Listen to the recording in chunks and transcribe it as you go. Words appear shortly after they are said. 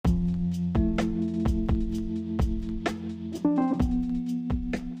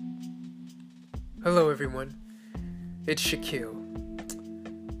Hello everyone, it's Shaquille,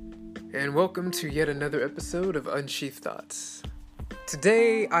 and welcome to yet another episode of Unsheathed Thoughts.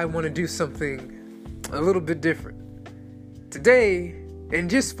 Today I want to do something a little bit different. Today, and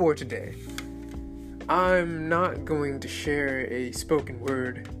just for today, I'm not going to share a spoken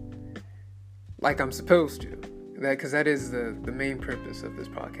word like I'm supposed to, because that is the main purpose of this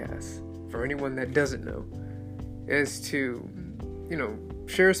podcast. For anyone that doesn't know, is to,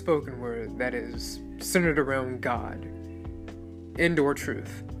 share a spoken word that is centered around God and/or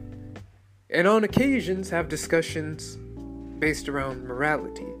truth. And on occasions have discussions based around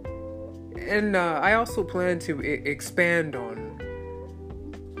morality. And I also plan to expand on,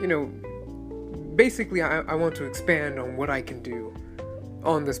 basically I want to expand on what I can do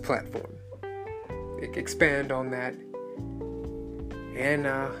on this platform. Expand on that. And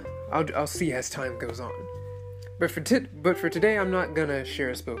I'll see as time goes on. But for today, I'm not gonna share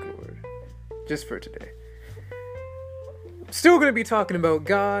a spoken word. Just for today. Still gonna be talking about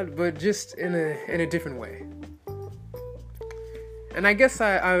God, but just in a different way. And I guess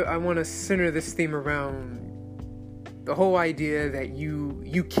I want to center this theme around the whole idea that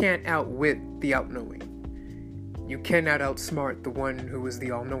you can't outwit the outknowing. You cannot outsmart the one who is the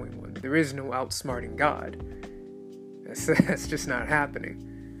all-knowing one. There is no outsmarting God. That's just not happening.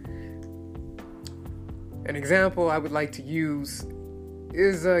 An example I would like to use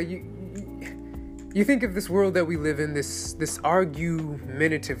is you think of this world that we live in, this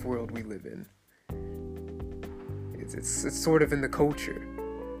argumentative world we live in. It's sort of in the culture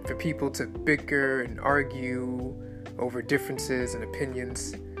for people to bicker and argue over differences and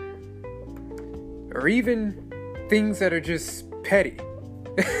opinions, or even things that are just petty,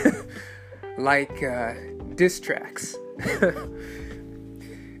 like diss tracks.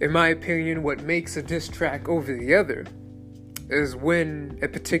 In my opinion, what makes a diss track over the other is when a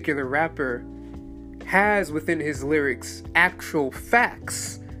particular rapper has within his lyrics actual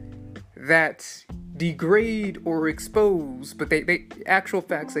facts that degrade or expose, but they actual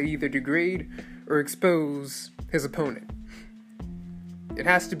facts that either degrade or expose his opponent. It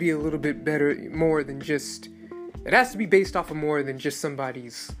has to be a little bit better, it has to be based off of more than just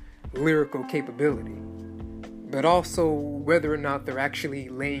somebody's lyrical capability. But also whether or not they're actually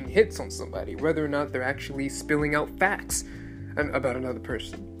laying hits on somebody, whether or not they're actually spilling out facts about another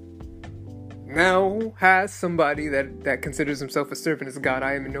person. Now, as somebody that considers himself a servant as God,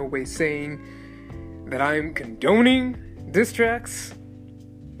 I am in no way saying that I am condoning diss tracks,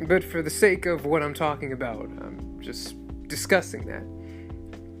 but for the sake of what I'm talking about, I'm just discussing that.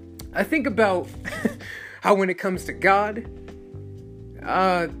 I think about how when it comes to God,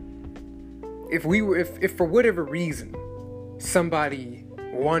 if for whatever reason somebody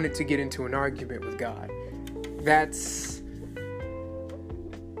wanted to get into an argument with God,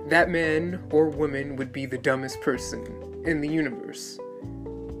 that man or woman would be the dumbest person in the universe.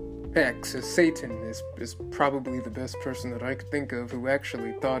 Heck, so Satan is probably the best person that I could think of who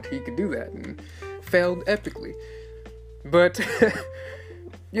actually thought he could do that and failed epically. But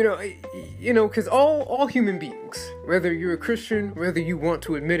because all human beings, whether you're a Christian, whether you want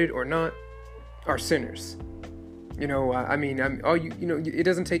to admit it or not, are sinners. It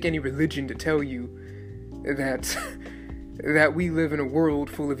doesn't take any religion to tell you that we live in a world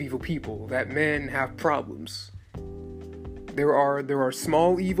full of evil people, that men have problems. There are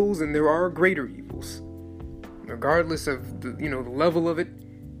small evils and there are greater evils. Regardless of the level of it,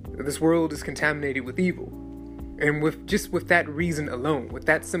 this world is contaminated with evil. And with that reason alone, with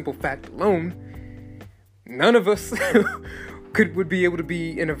that simple fact alone, none of us would be able to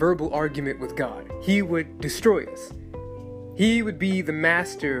be in a verbal argument with God. He would destroy us. He would be the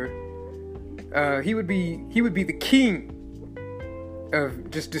master. He would be the king of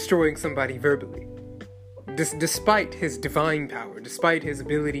just destroying somebody verbally. Despite his divine power, despite his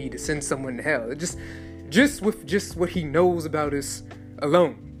ability to send someone to hell, just with what he knows about us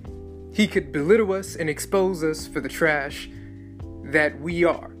alone, he could belittle us and expose us for the trash that we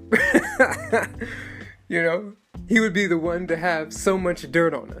are. He would be the one to have so much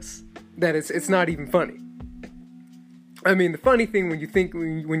dirt on us that it's not even funny. I mean, the funny thing when you think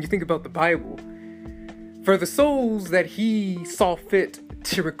about the Bible, for the souls that he saw fit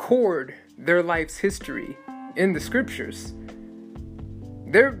to record their life's history in the scriptures,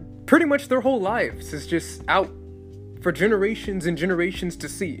 they're pretty much their whole lives is just out for generations and generations to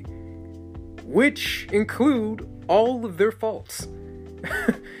see, which include all of their faults.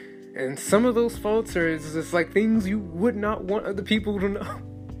 And some of those faults are just like things you would not want other people to know.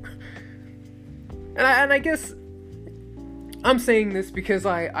 And I guess I'm saying this because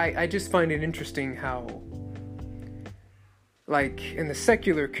I just find it interesting how, like, in the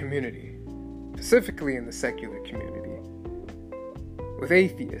secular community, specifically in the secular community. With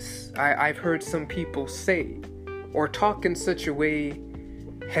atheists, I've heard some people say or talk in such a way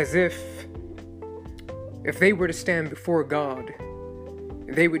as if they were to stand before God,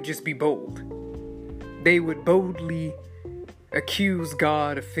 they would just be bold. They would boldly accuse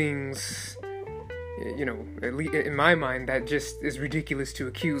God of things, at least in my mind, that just is ridiculous to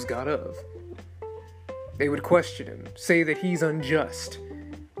accuse God of. They would question him, say that he's unjust.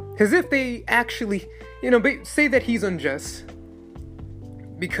 As if they actually, say that he's unjust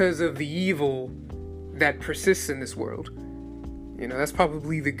because of the evil that persists in this world. That's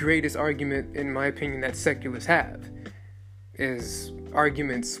probably the greatest argument, in my opinion, that secularists have, is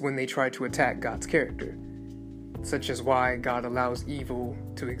arguments when they try to attack God's character, such as why God allows evil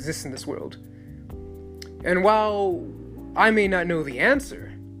to exist in this world. And while I may not know the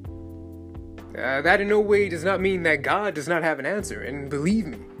answer, that in no way does not mean that God does not have an answer. And believe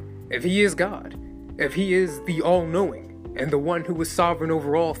me, if he is God, if he is the all-knowing and the one who is sovereign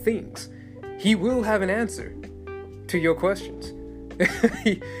over all things, he will have an answer to your questions.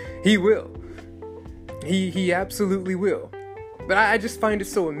 He will. He absolutely will. But I just find it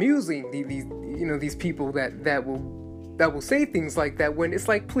so amusing, these people that will say things like that, when it's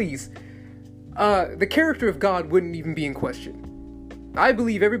like, please, the character of God wouldn't even be in question. I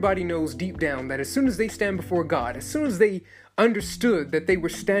believe everybody knows deep down that as soon as they stand before God, as soon as they understood that they were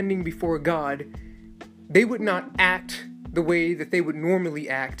standing before God, they would not act the way that they would normally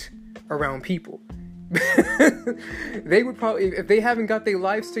act around people. They would probably, if they haven't got their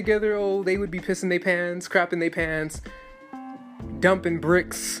lives together, they would be pissing their pants, crapping their pants, dumping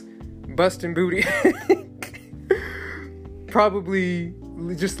bricks, busting booty, probably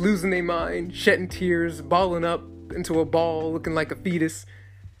just losing their mind, shedding tears, balling up into a ball, looking like a fetus.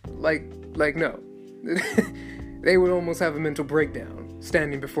 Like no. They would almost have a mental breakdown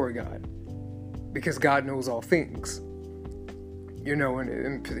standing before God, because God knows all things.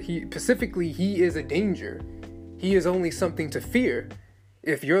 And specifically, he is a danger. He is only something to fear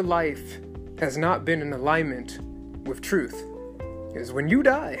if your life has not been in alignment with truth. Because when you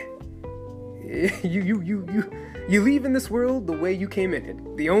die, you leave in this world the way you came in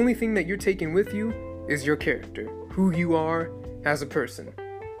it. The only thing that you're taking with you is your character, who you are as a person.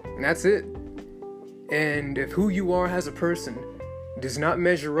 And that's it. And if who you are as a person does not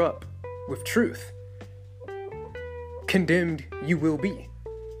measure up with truth, condemned you will be.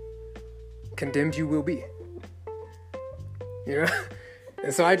 Condemned you will be.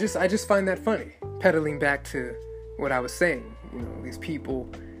 And so I just find that funny. Pedaling back to what I was saying. These people,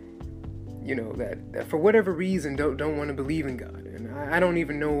 that for whatever reason don't want to believe in God. And I don't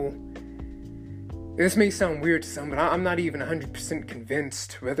even know. This may sound weird to some, but I'm not even 100%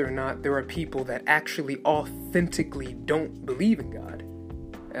 convinced whether or not there are people that actually authentically don't believe in God,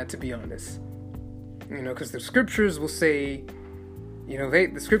 to be honest. Because the scriptures will say,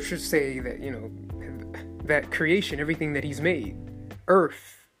 the scriptures say that, that creation, everything that he's made,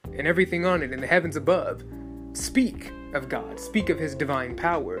 earth and everything on it and the heavens above, speak of God, speak of his divine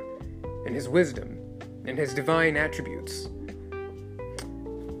power and his wisdom and his divine attributes.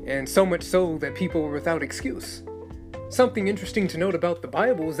 And so much so that people were without excuse. Something interesting to note about the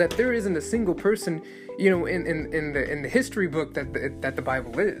Bible is that there isn't a single person, in the history book that the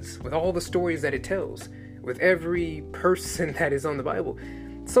Bible is, with all the stories that it tells, with every person that is on the Bible.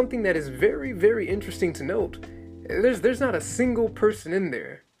 Something that is very, very interesting to note. There's not a single person in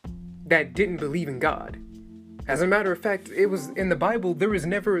there that didn't believe in God. As a matter of fact, it was in the Bible, there is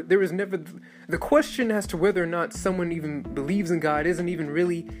never the question as to whether or not someone even believes in God isn't even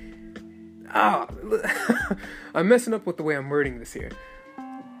really I'm messing up with the way I'm wording this here.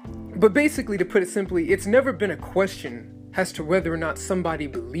 But basically, to put it simply, it's never been a question as to whether or not somebody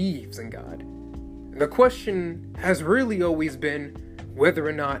believes in God. The question has really always been whether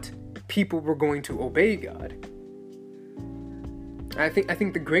or not people were going to obey God. I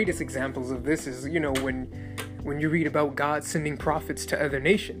think the greatest examples of this is, when you read about God sending prophets to other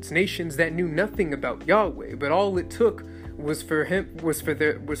nations that knew nothing about Yahweh, but all it took was for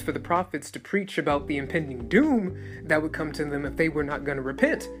the prophets to preach about the impending doom that would come to them if they were not going to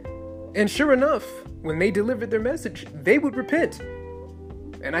repent. And sure enough, when they delivered their message, they would repent.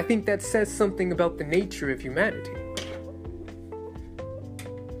 And I think that says something about the nature of humanity.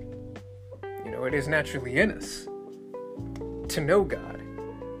 It is naturally in us to know God.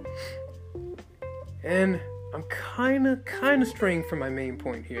 And I'm kind of straying from my main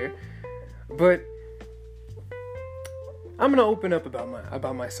point here, but I'm gonna open up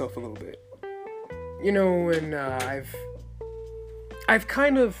about myself a little bit. And I've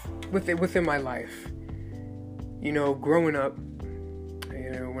kind of within my life, growing up,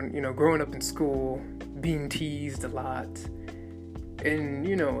 when, growing up in school, being teased a lot, and,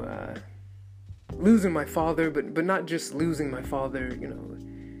 losing my father, but not just losing my father,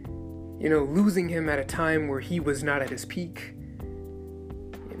 losing him at a time where he was not at his peak,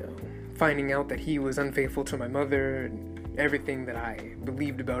 finding out that he was unfaithful to my mother, and everything that I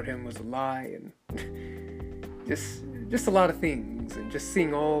believed about him was a lie, and just a lot of things, and just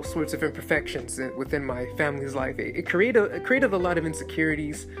seeing all sorts of imperfections within my family's life. It created a lot of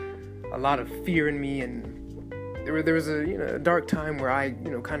insecurities, a lot of fear in me, and there was a dark time where I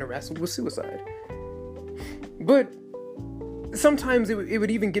kind of wrestled with suicide. But sometimes it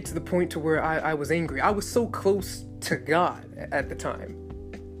would even get to the point to where I was angry. I was so close to God at the time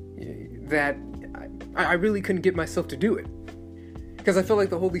that I really couldn't get myself to do it, because I felt like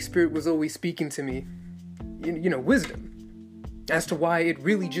the Holy Spirit was always speaking to me, wisdom as to why it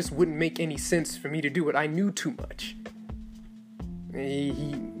really just wouldn't make any sense for me to do it. I knew too much.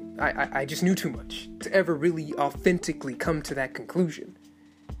 I just knew too much to ever really authentically come to that conclusion.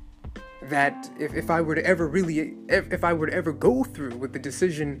 That if I were to ever go through with the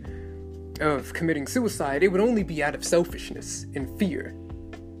decision of committing suicide, it would only be out of selfishness and fear,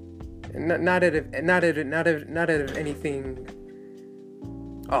 and not out of anything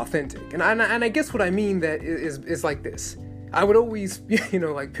authentic. And I guess what I mean that is like this. I would always,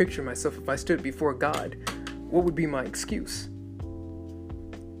 picture myself, if I stood before God, what would be my excuse?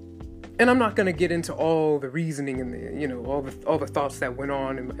 And I'm not gonna get into all the reasoning and all the thoughts that went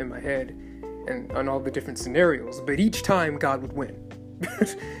on in my head, and on all the different scenarios. But each time, God would win.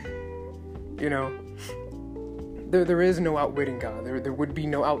 There is no outwitting God. There would be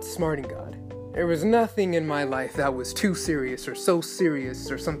no outsmarting God. There was nothing in my life that was too serious or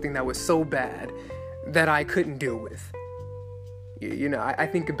something that was so bad that I couldn't deal with. I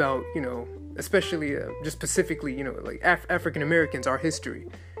think about, especially just specifically, like African Americans, our history.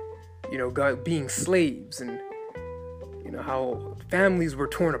 God being slaves, and how families were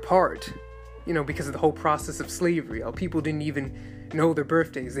torn apart, because of the whole process of slavery. How people didn't even know their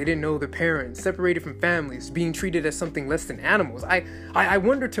birthdays, they didn't know their parents, separated from families, being treated as something less than animals. I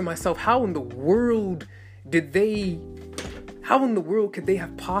wonder to myself, how in the world could they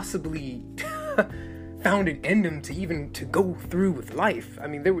have possibly found it in them to go through with life? I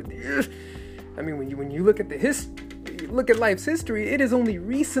mean, when you look at life's history, it is only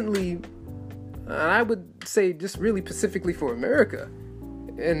recently, I would say just really specifically for America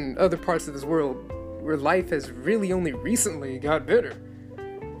and other parts of this world, where life has really only recently got better.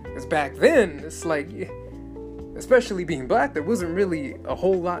 Because back then, it's like, especially being black, there wasn't really a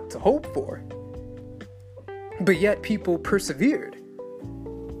whole lot to hope for. But yet people persevered.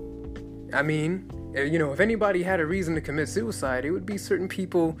 I mean, if anybody had a reason to commit suicide, it would be certain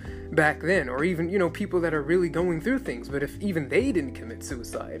people back then, or even, people that are really going through things. But if even they didn't commit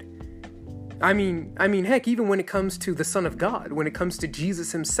suicide, I mean, heck, even when it comes to the Son of God, when it comes to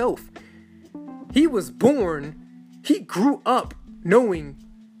Jesus himself, he was born, he grew up knowing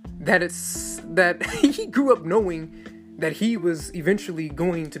that he was eventually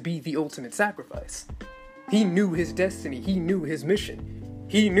going to be the ultimate sacrifice. He knew his destiny, he knew his mission.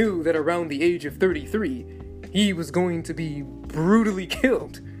 He knew that around the age of 33, he was going to be brutally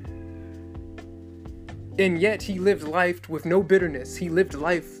killed. And yet he lived life with no bitterness. He lived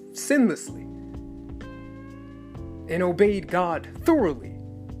life sinlessly and obeyed God thoroughly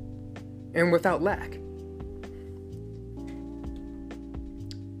and without lack.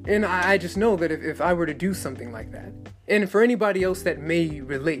 And I just know that if I were to do something like that, and for anybody else that may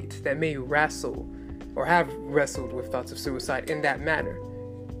relate, that may wrestle or have wrestled with thoughts of suicide in that manner,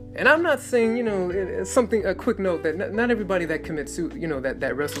 and I'm not saying, a quick note that not everybody that commits,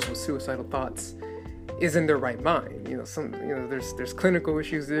 that wrestles with suicidal thoughts is in their right mind. There's clinical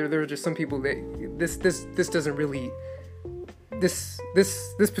issues. There are just some people that this doesn't really, this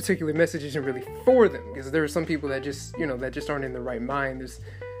particular message isn't really for them, because there are some people that just aren't in the right mind. There's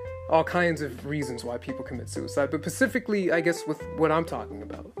all kinds of reasons why people commit suicide, but specifically, I guess, with what I'm talking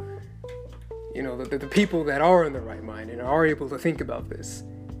about, the people that are in the right mind and are able to think about this.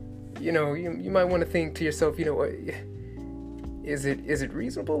 You might want to think to yourself, is it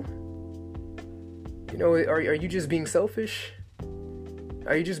reasonable? Are you just being selfish?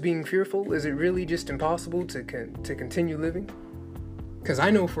 Are you just being fearful? Is it really just impossible to continue living? Because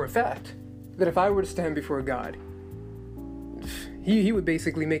I know for a fact that if I were to stand before God, he would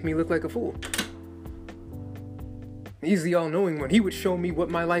basically make me look like a fool. He's the all-knowing one. He would show me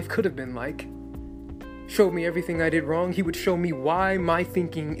what my life could have been like. Show me everything I did wrong. He would show me why my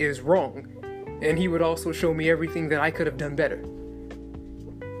thinking is wrong. And he would also show me everything that I could have done better.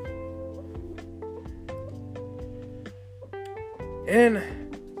 And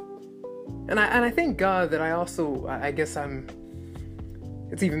And I thank God that I guess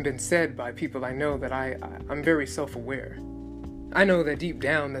it's even been said by people I know that I'm very self-aware. I know that deep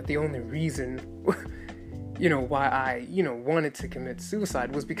down that the only reason, why I, wanted to commit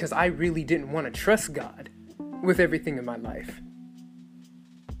suicide was because I really didn't want to trust God with everything in my life.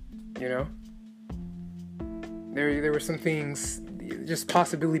 There were some things, just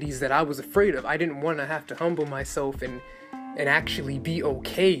possibilities that I was afraid of. I didn't want to have to humble myself and actually be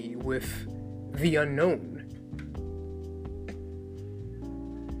okay with the unknown.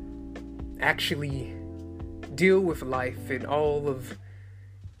 Actually deal with life and all of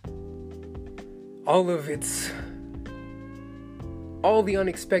all the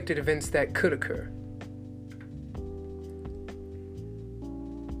unexpected events that could occur.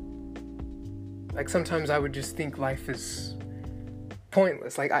 Like, sometimes I would just think life is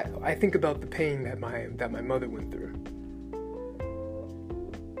pointless. Like, I think about the pain that my mother went through,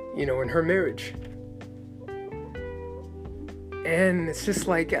 in her marriage. And it's just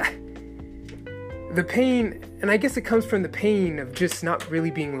like, the pain, and I guess it comes from the pain of just not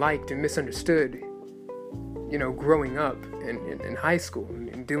really being liked and misunderstood, growing up in high school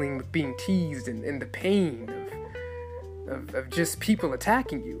and dealing with being teased and the pain of just people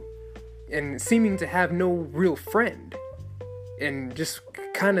attacking you and seeming to have no real friend, and just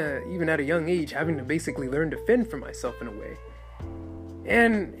kind of, even at a young age, having to basically learn to fend for myself in a way.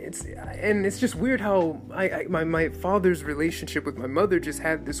 And it's just weird how my father's relationship with my mother just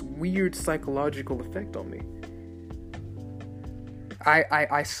had this weird psychological effect on me.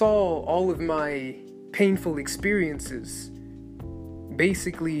 I saw all of my painful experiences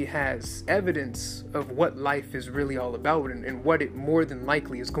basically as evidence of what life is really all about and what it more than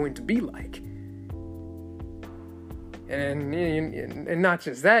likely is going to be like. And not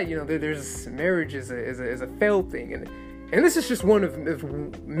just that, there's marriage is a failed thing, and this is just one of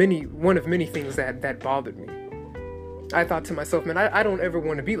many things that bothered me. I thought to myself, man, I don't ever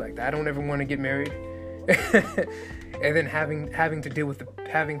want to be like that. I don't ever want to get married, and then having to deal with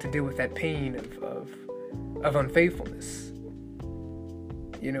that pain of unfaithfulness.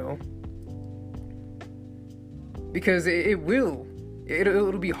 Because it'll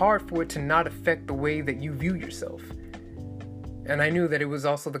be hard for it to not affect the way that you view yourself. And I knew that it was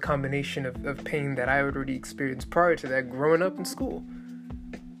also the combination of pain that I already experienced prior to that, growing up in school.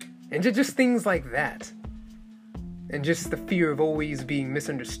 And just things like that. And just the fear of always being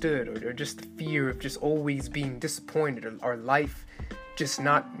misunderstood, or just the fear of just always being disappointed, or life just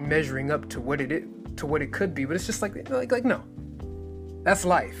not measuring up to what it could be. But it's just like no. That's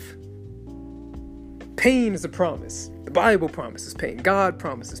life. Pain is a promise. The Bible promises pain. God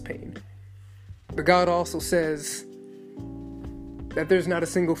promises pain. But God also says that there's not a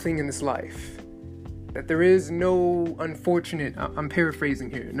single thing in this life, that there is no unfortunate, I'm paraphrasing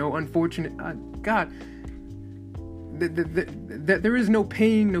here, no unfortunate, that there is no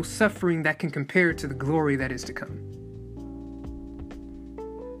pain, no suffering that can compare to the glory that is to come.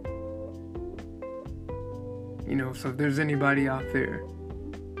 So if there's anybody out there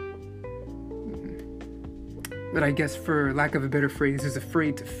that, I guess, for lack of a better phrase, is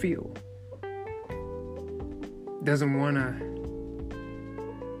afraid to feel, doesn't want to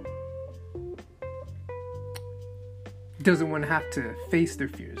have to face their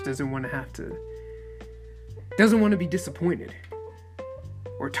fears, doesn't want to be disappointed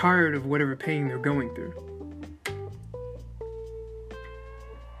or tired of whatever pain they're going through.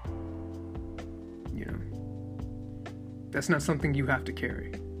 That's not something you have to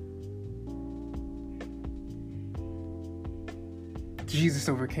carry. Jesus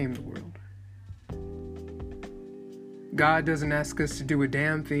overcame the world. God doesn't ask us to do a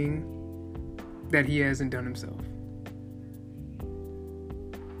damn thing that he hasn't done himself.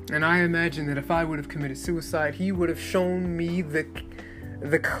 And I imagine that if I would have committed suicide, he would have shown me the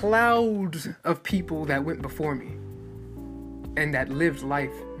clouds of people that went before me and that lived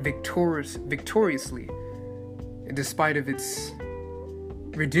life victoriously, despite of its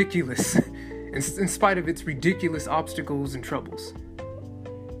ridiculous, in spite of its ridiculous obstacles and troubles.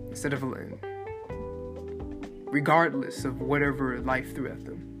 Regardless of whatever life threw at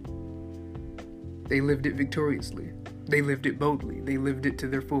them, they lived it victoriously. They lived it boldly. They lived it to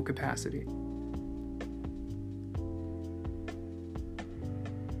their full capacity.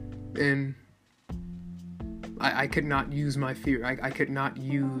 And I could not use my fear. I could not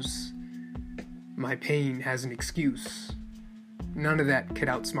use my pain as an excuse. None of that could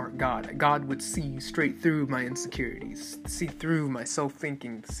outsmart God. God would see straight through my insecurities, see through my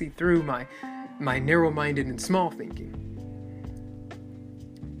self-thinking, see through my narrow-minded and small thinking.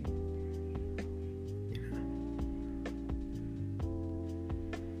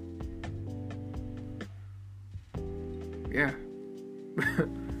 yeah.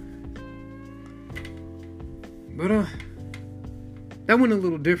 But, that went a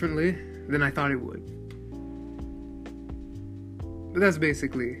little differently than I thought it would. But that's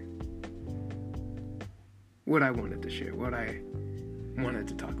basically what I wanted to share, what I wanted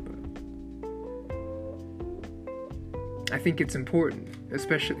to talk about. I think it's important,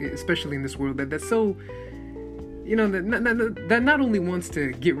 especially in this world that's so, that not only wants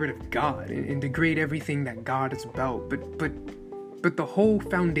to get rid of God and degrade everything that God is about, but the whole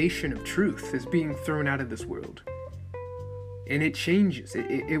foundation of truth is being thrown out of this world. And it changes.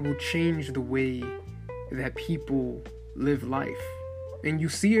 It will change the way that people live life. And you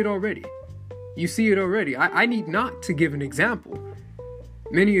see it already. I need not to give an example.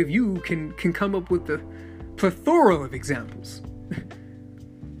 Many of you can come up with a plethora of examples.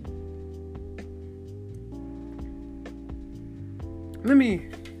 Let me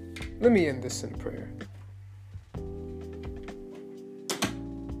end this in prayer.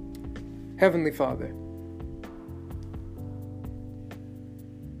 Heavenly Father,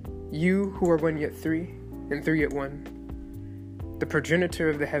 you who are one yet three, and three yet one, the progenitor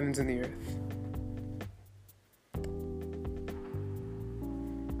of the heavens and the earth,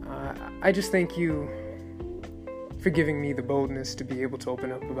 I just thank you for giving me the boldness to be able to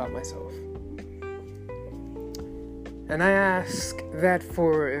open up about myself. And I ask that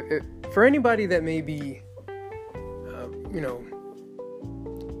for anybody that may be,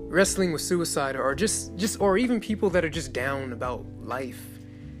 wrestling with suicide, or even people that are just down about life,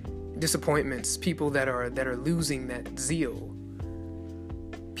 disappointments, people that are losing that zeal,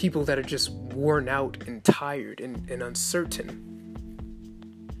 people that are just worn out and tired and uncertain.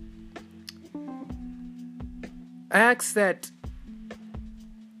 I ask that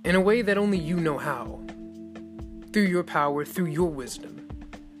in a way that only you know how, through your power, through your wisdom,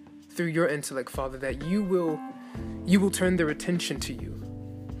 through your intellect, Father, that you will turn their attention to you.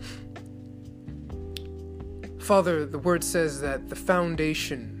 Father, the word says that the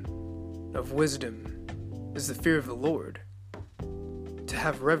foundation of wisdom is the fear of the Lord, to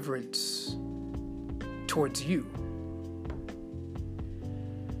have reverence towards you.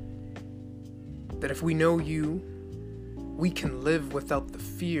 That if we know you, we can live without the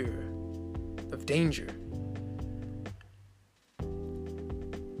fear of danger.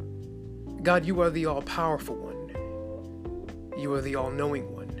 God, you are the all-powerful one. You are the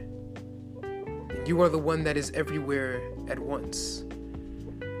all-knowing one. And you are the one that is everywhere at once.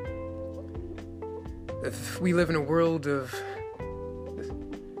 If we live in a world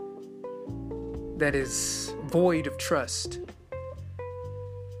that is void of trust,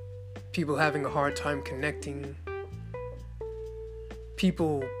 people having a hard time connecting,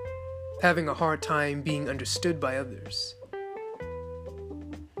 people having a hard time being understood by others.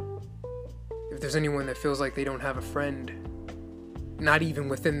 If there's anyone that feels like they don't have a friend, not even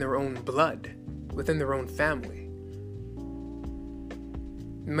within their own blood, within their own family,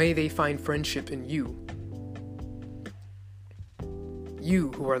 may they find friendship in you.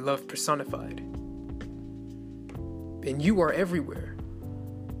 You who are love personified. And you are everywhere.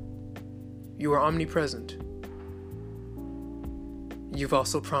 You are omnipresent. You've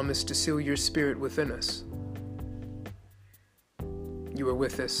also promised to seal your spirit within us. You are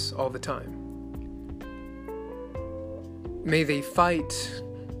with us all the time. May they fight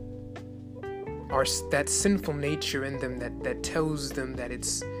that sinful nature in them that tells them that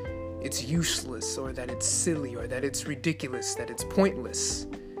it's useless, or that it's silly, or that it's ridiculous, that it's pointless.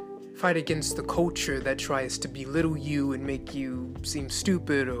 Fight against the culture that tries to belittle you and make you seem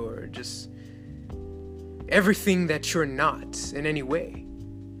stupid, or just everything that you're not in any way.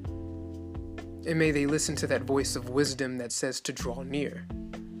 And may they listen to that voice of wisdom that says to draw near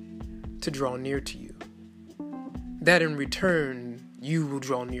to you. That in return, you will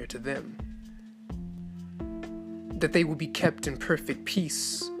draw near to them. That they will be kept in perfect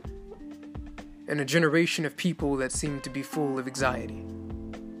peace in a generation of people that seem to be full of anxiety.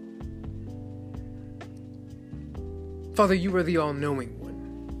 Father, you are the all-knowing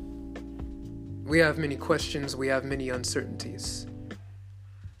one. We have many questions, we have many uncertainties.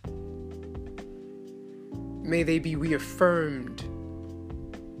 May they be reaffirmed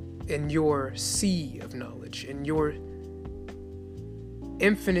in your sea of knowledge, in your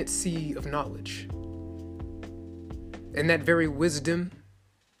infinite sea of knowledge. And that very wisdom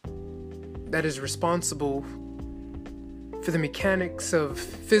that is responsible for the mechanics of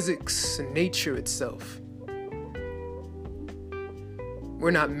physics and nature itself.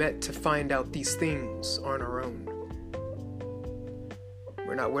 We're not meant to find out these things on our own.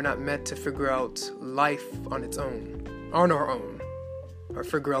 We're not meant to figure out life on our own, or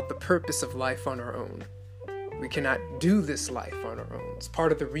figure out the purpose of life on our own. We cannot do this life on our own. It's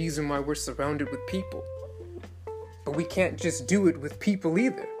part of the reason why we're surrounded with people. But we can't just do it with people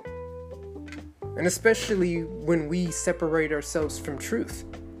either. And especially when we separate ourselves from truth.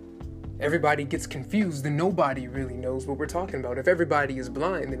 Everybody gets confused and nobody really knows what we're talking about. If everybody is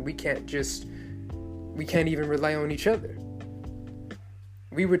blind, then we can't even rely on each other.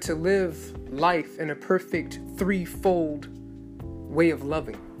 We were to live life in a perfect threefold way of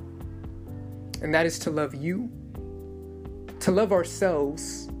loving. And that is to love you, to love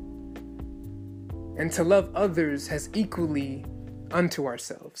ourselves, and to love others as equally unto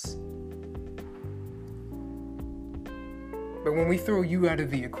ourselves. But when we throw you out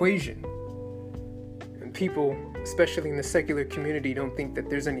of the equation, and people, especially in the secular community, don't think that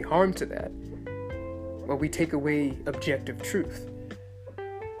there's any harm to that, well, we take away objective truth.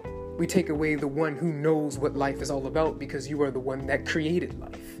 We take away the one who knows what life is all about because you are the one that created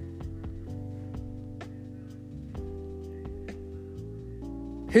life.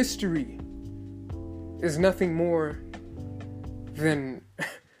 History is nothing more than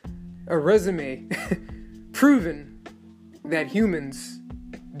a resume proving that humans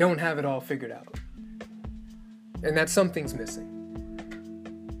don't have it all figured out. And that something's missing.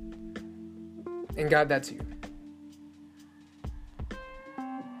 And God, that's you.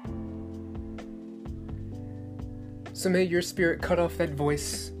 So may your spirit cut off that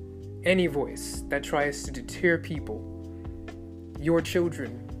voice, any voice that tries to deter people, your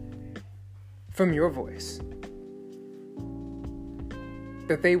children, from your voice.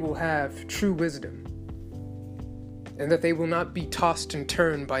 That they will have true wisdom, and that they will not be tossed and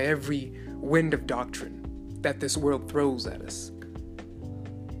turned by every wind of doctrine that this world throws at us.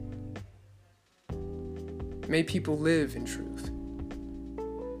 May people live in truth,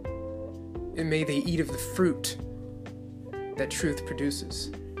 and may they eat of the fruit that truth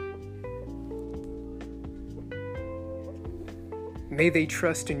produces. May they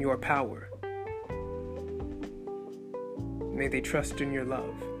trust in your power. May they trust in your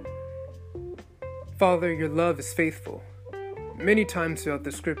love. Father, your love is faithful. Many times throughout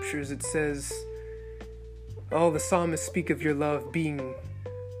the scriptures it says, the psalmists speak of your love being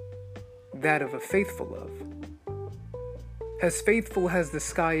that of a faithful love. As faithful as the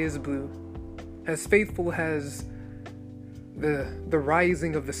sky is blue, as faithful as the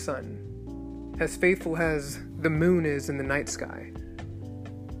rising of the sun, as faithful as the moon is in the night sky,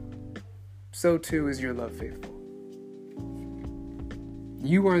 so too is your love faithful.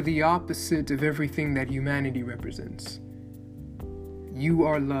 You are the opposite of everything that humanity represents. You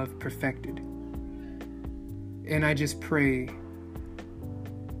are love perfected. And I just pray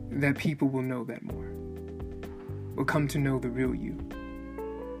that people will know that more. Will come to know the real you.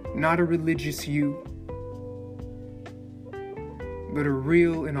 Not a religious you, but a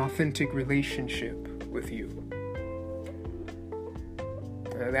real and authentic relationship with you.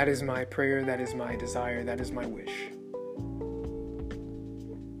 That is my prayer, that is my desire, that is my wish.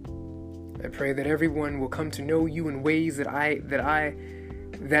 I pray that everyone will come to know you in ways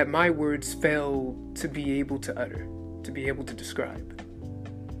that my words fail to be able to utter, to be able to describe.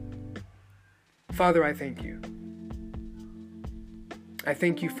 Father, I thank you. I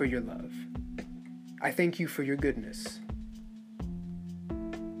thank you for your love. I thank you for your goodness.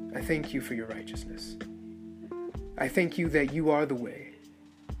 I thank you for your righteousness. I thank you that you are the way,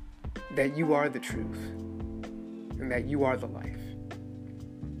 that you are the truth, and that you are the life.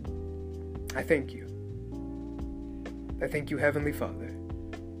 I thank you. I thank you, Heavenly Father.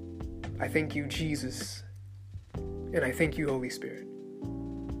 I thank you, Jesus. And I thank you, Holy Spirit.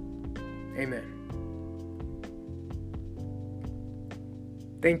 Amen.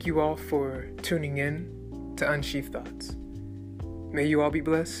 Thank you all for tuning in to Unsheath Thoughts. May you all be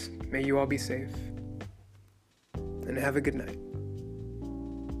blessed. May you all be safe. And have a good night.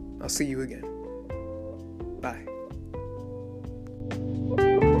 I'll see you again. Bye.